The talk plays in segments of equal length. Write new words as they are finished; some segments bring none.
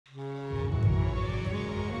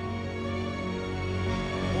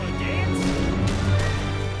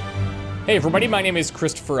Hey everybody, my name is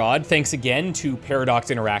ChristopherOdd. Thanks again to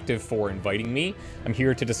Paradox Interactive for inviting me. I'm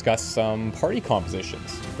here to discuss some party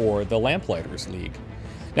compositions for the Lamplighters League.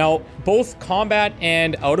 Now, both combat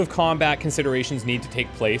and out-of-combat considerations need to take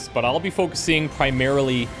place, but I'll be focusing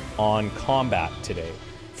primarily on combat today.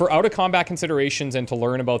 For out-of-combat considerations and to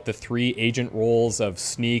learn about the 3 agent roles of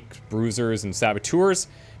Sneak, Bruisers, and Saboteurs,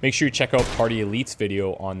 make sure you check out Party Elite's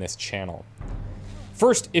video on this channel.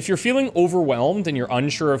 First, if you're feeling overwhelmed and you're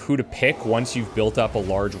unsure of who to pick once you've built up a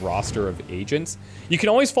large roster of agents, you can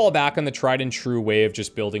always fall back on the tried and true way of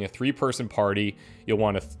just building a 3-person party. You'll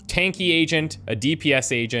want a tanky agent, a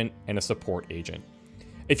DPS agent, and a support agent.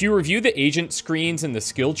 If you review the agent screens and the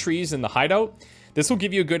skill trees in the hideout, this will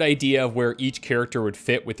give you a good idea of where each character would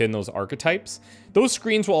fit within those archetypes. Those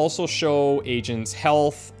screens will also show agents'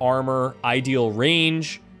 health, armor, ideal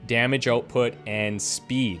range, damage output, and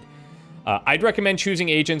speed. I'd recommend choosing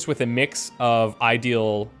agents with a mix of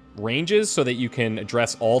ideal ranges so that you can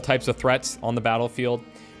address all types of threats on the battlefield.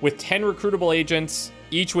 With 10 recruitable agents,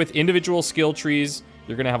 each with individual skill trees,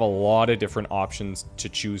 you're going to have a lot of different options to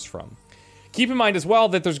choose from. Keep in mind as well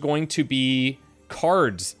that there's going to be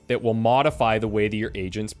cards that will modify the way that your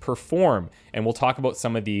agents perform, and we'll talk about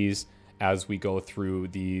some of these as we go through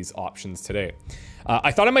these options today.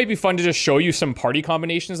 I thought it might be fun to just show you some party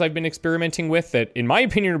combinations I've been experimenting with that, in my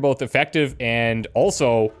opinion, are both effective and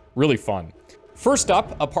also really fun. First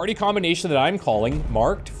up, a party combination that I'm calling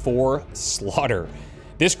Marked for Slaughter.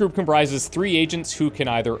 This group comprises 3 agents who can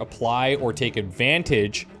either apply or take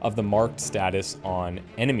advantage of the marked status on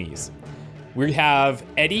enemies. We have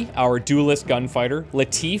Eddie, our duelist gunfighter,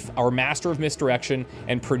 Latif, our master of misdirection,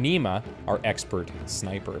 and Purnima, our expert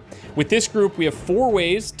sniper. With this group, we have 4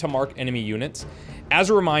 ways to mark enemy units. As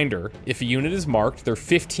a reminder, if a unit is marked, they're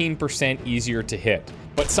 15% easier to hit.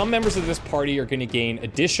 But some members of this party are going to gain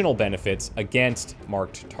additional benefits against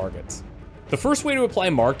marked targets. The first way to apply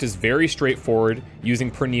marked is very straightforward,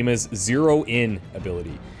 using Purnima's Zero In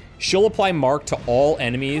ability. She'll apply mark to all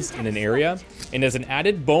enemies in an area, and as an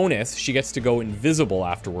added bonus, she gets to go invisible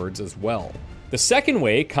afterwards as well. The second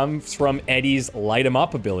way comes from Eddie's Light 'em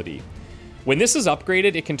Up ability. When this is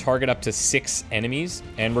upgraded, it can target up to 6 enemies,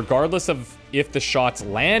 and regardless of if the shots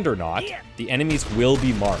land or not, the enemies will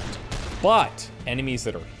be marked. But enemies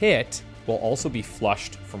that are hit will also be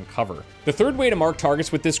flushed from cover. The third way to mark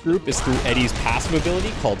targets with this group is through Eddie's passive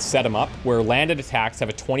ability called Set 'em Up, where landed attacks have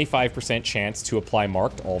a 25% chance to apply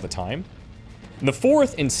marked all the time. And the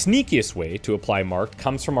fourth and sneakiest way to apply marked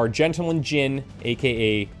comes from our Gentleman Djinn,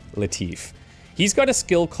 aka Latif. He's got a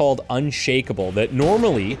skill called Unshakable that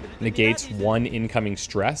normally negates 1 incoming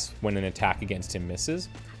stress when an attack against him misses.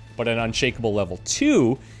 But at Unshakable level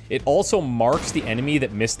 2, it also marks the enemy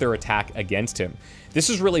that missed their attack against him. This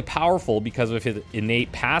is really powerful because of his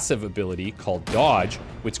innate passive ability called Dodge,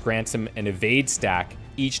 which grants him an evade stack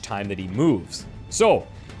each time that he moves. So,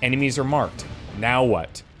 enemies are marked. Now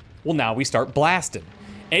what? Well, now we start blasting.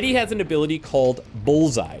 Eddie has an ability called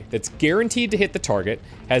Bullseye that's guaranteed to hit the target,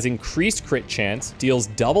 has increased crit chance, deals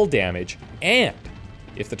double damage, and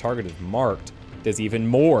if the target is marked, does even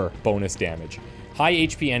more bonus damage. High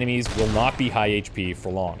HP enemies will not be high HP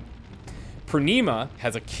for long. Purnima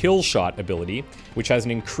has a Kill Shot ability, which has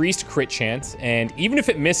an increased crit chance, and even if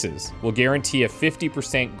it misses, will guarantee a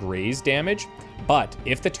 50% graze damage, but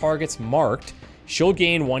if the target's marked, she'll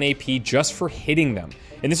gain 1 AP just for hitting them.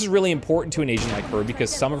 And this is really important to an agent like her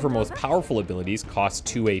because some of her most powerful abilities cost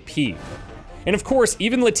 2 AP. And of course,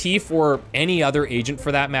 even Latif, or any other agent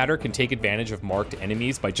for that matter, can take advantage of marked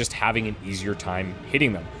enemies by just having an easier time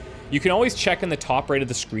hitting them. You can always check in the top right of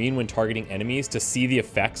the screen when targeting enemies to see the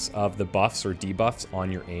effects of the buffs or debuffs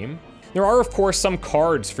on your aim. There are, of course, some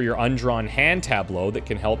cards for your undrawn hand tableau that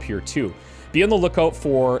can help here too. Be on the lookout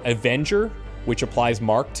for Avenger, which applies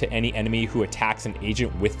mark to any enemy who attacks an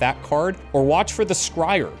agent with that card, or watch for the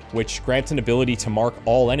Scryer, which grants an ability to mark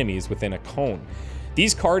all enemies within a cone.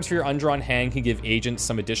 These cards for your undrawn hand can give agents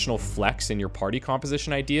some additional flex in your party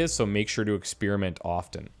composition ideas, so make sure to experiment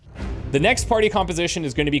often. The next party composition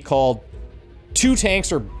is going to be called 2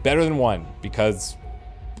 tanks are better than 1, because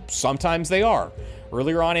sometimes they are.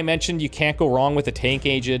 Earlier on I mentioned you can't go wrong with a tank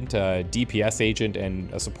agent, a DPS agent,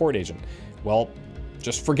 and a support agent. Well,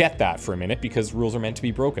 just forget that for a minute because rules are meant to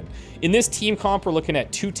be broken. In this team comp, we're looking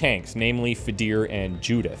at 2 tanks, namely Fadir and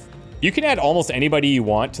Judith. You can add almost anybody you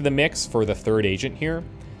want to the mix for the 3rd agent here.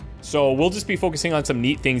 So we'll just be focusing on some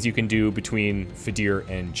neat things you can do between Fadir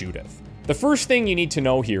and Judith. The first thing you need to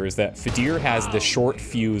know here is that Fadir has the short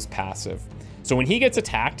fuse passive. So when he gets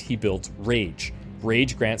attacked, he builds Rage.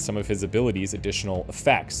 Rage grants some of his abilities additional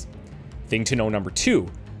effects. Thing to know number 2,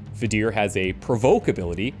 Fadir has a Provoke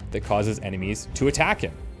ability that causes enemies to attack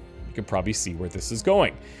him. You can probably see where this is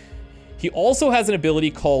going. He also has an ability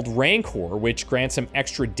called Rancor, which grants him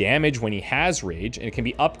extra damage when he has rage, and it can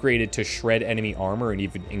be upgraded to shred enemy armor and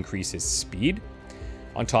even increase his speed.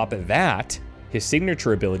 On top of that, his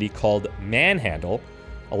signature ability called Manhandle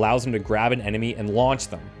allows him to grab an enemy and launch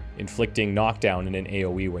them, inflicting knockdown in an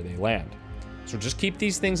AoE where they land. So just keep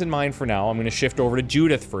these things in mind for now. I'm going to shift over to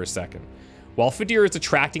Judith for a second. While Fidir is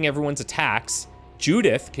attracting everyone's attacks,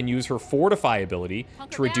 Judith can use her Fortify ability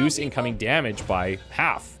to reduce incoming damage by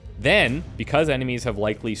half. Then, because enemies have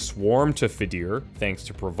likely swarmed to Fidir, thanks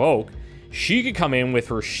to Provoke, she could come in with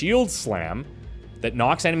her Shield Slam that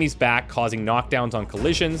knocks enemies back, causing knockdowns on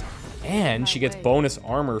collisions, and she gets bonus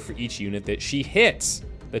armor for each unit that she hits.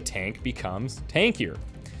 The tank becomes tankier.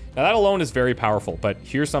 Now that alone is very powerful, but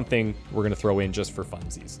here's something we're gonna throw in just for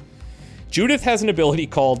funsies. Judith has an ability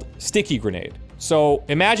called Sticky Grenade. So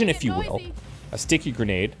imagine, if you will, a sticky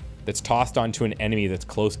grenade that's tossed onto an enemy that's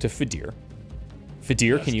close to Fidir.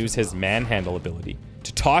 Fidir can use his Manhandle ability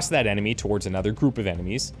to toss that enemy towards another group of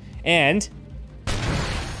enemies, and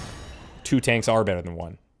 2 tanks are better than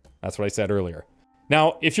 1. That's what I said earlier.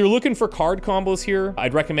 Now, if you're looking for card combos here,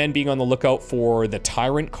 I'd recommend being on the lookout for the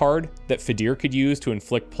Tyrant card that Fidir could use to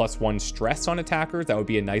inflict +1 stress on attackers. That would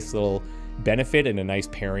be a nice little benefit and a nice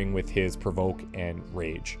pairing with his Provoke and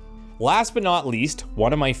Rage. Last but not least,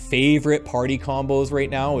 one of my favorite party combos right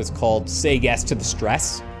now is called Say Yes to the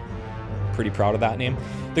Stress. Pretty proud of that name.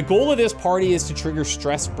 The goal of this party is to trigger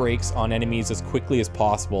stress breaks on enemies as quickly as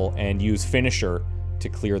possible and use Finisher to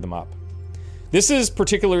clear them up. This is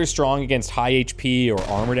particularly strong against high HP or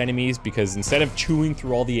armored enemies because instead of chewing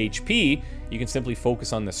through all the HP, you can simply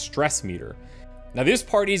focus on the stress meter. Now this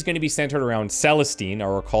party is going to be centered around Celestine,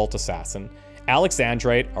 our occult assassin,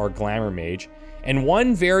 Alexandrite, our glamour mage, and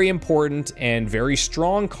one very important and very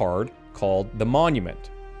strong card called the Monument.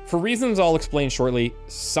 For reasons I'll explain shortly,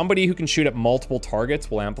 somebody who can shoot at multiple targets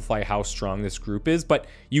will amplify how strong this group is, but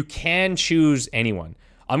you can choose anyone.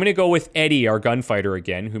 I'm gonna go with Eddie, our gunfighter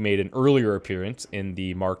again, who made an earlier appearance in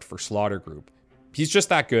the Marked for Slaughter group. He's just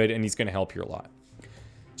that good, and he's gonna help you a lot.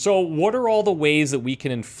 So what are all the ways that we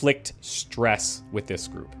can inflict stress with this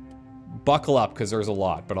group? Buckle up, because there's a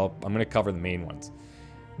lot, but I'm gonna cover the main ones.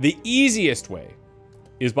 The easiest way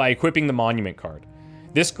is by equipping the Monument card.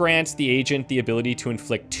 This grants the agent the ability to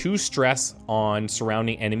inflict 2 stress on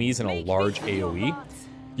surrounding enemies in a large AoE.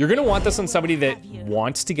 You're gonna want this on somebody that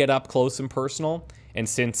wants to get up close and personal, and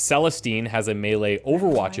since Celestine has a melee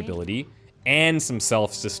Overwatch ability and some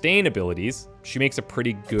self-sustain abilities, she makes a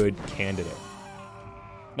pretty good candidate.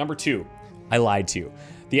 Number 2, I lied to you.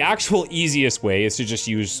 The actual easiest way is to just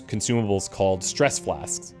use consumables called Stress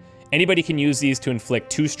Flasks. Anybody can use these to inflict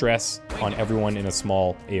 2 stress on everyone in a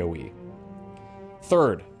small AoE.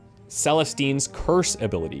 Third, Celestine's Curse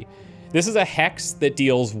ability. This is a hex that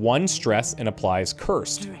deals 1 stress and applies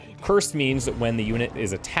Cursed. Cursed means that when the unit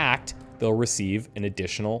is attacked, they'll receive an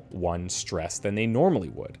additional 1 stress than they normally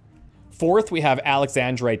would. Fourth, we have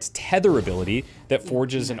Alexandrite's Tether ability that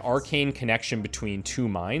forges an arcane connection between 2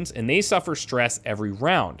 minds, and they suffer stress every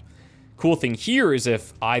round. Cool thing here is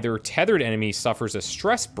if either tethered enemy suffers a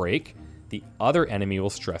stress break, the other enemy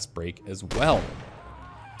will stress break as well.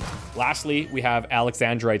 Lastly, we have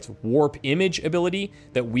Alexandrite's Warp Image ability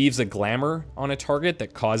that weaves a glamour on a target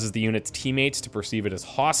that causes the unit's teammates to perceive it as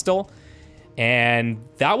hostile. And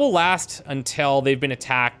that will last until they've been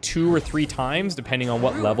attacked 2 or 3 times, depending on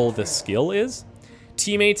what level the skill is.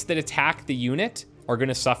 Teammates that attack the unit are going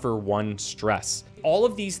to suffer 1 stress. All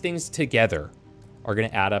of these things together are going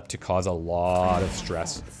to add up to cause a lot of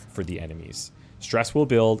stress for the enemies. Stress will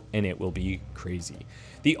build, and it will be crazy.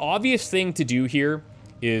 The obvious thing to do here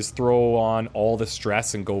is throw on all the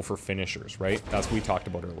stress and go for finishers, right? That's what we talked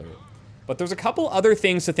about earlier. But there's a couple other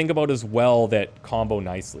things to think about as well that combo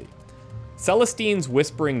nicely. Celestine's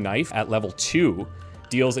Whispering Knife at level 2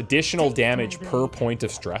 deals additional damage per point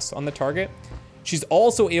of stress on the target. She's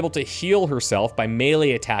also able to heal herself by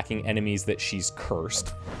melee attacking enemies that she's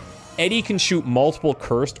cursed. Eddie can shoot multiple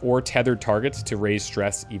cursed or tethered targets to raise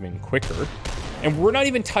stress even quicker. And we're not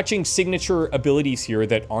even touching signature abilities here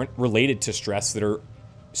that aren't related to stress that are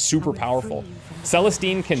super powerful.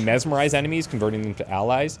 Celestine can mesmerize enemies, converting them to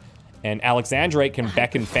allies, and Alexandrite can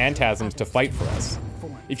beckon phantasms to fight for us.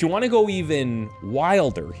 If you want to go even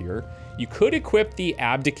wilder here, you could equip the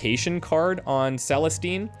Abdication card on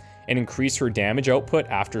Celestine and increase her damage output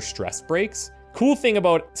after stress breaks. Cool thing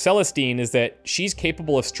about Celestine is that she's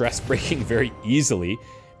capable of stress breaking very easily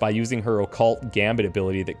by using her Occult Gambit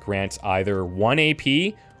ability that grants either 1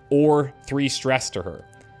 AP or 3 stress to her.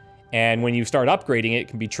 And when you start upgrading it, it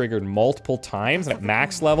can be triggered multiple times. At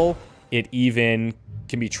max level, it even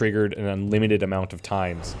can be triggered an unlimited amount of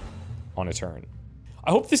times. on a turn. I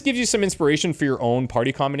hope this gives you some inspiration for your own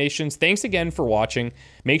party combinations. Thanks again for watching.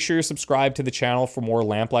 Make sure you're subscribed to the channel for more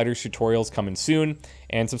Lamplighters tutorials coming soon,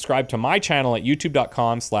 and subscribe to my channel at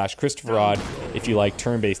youtube.com/ChristopherOdd if you like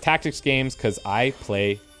turn-based tactics games, because I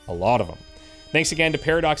play a lot of them. Thanks again to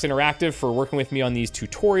Paradox Interactive for working with me on these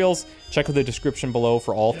tutorials. Check out the description below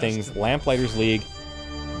for all things Lamplighters League.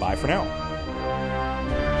 Bye for now.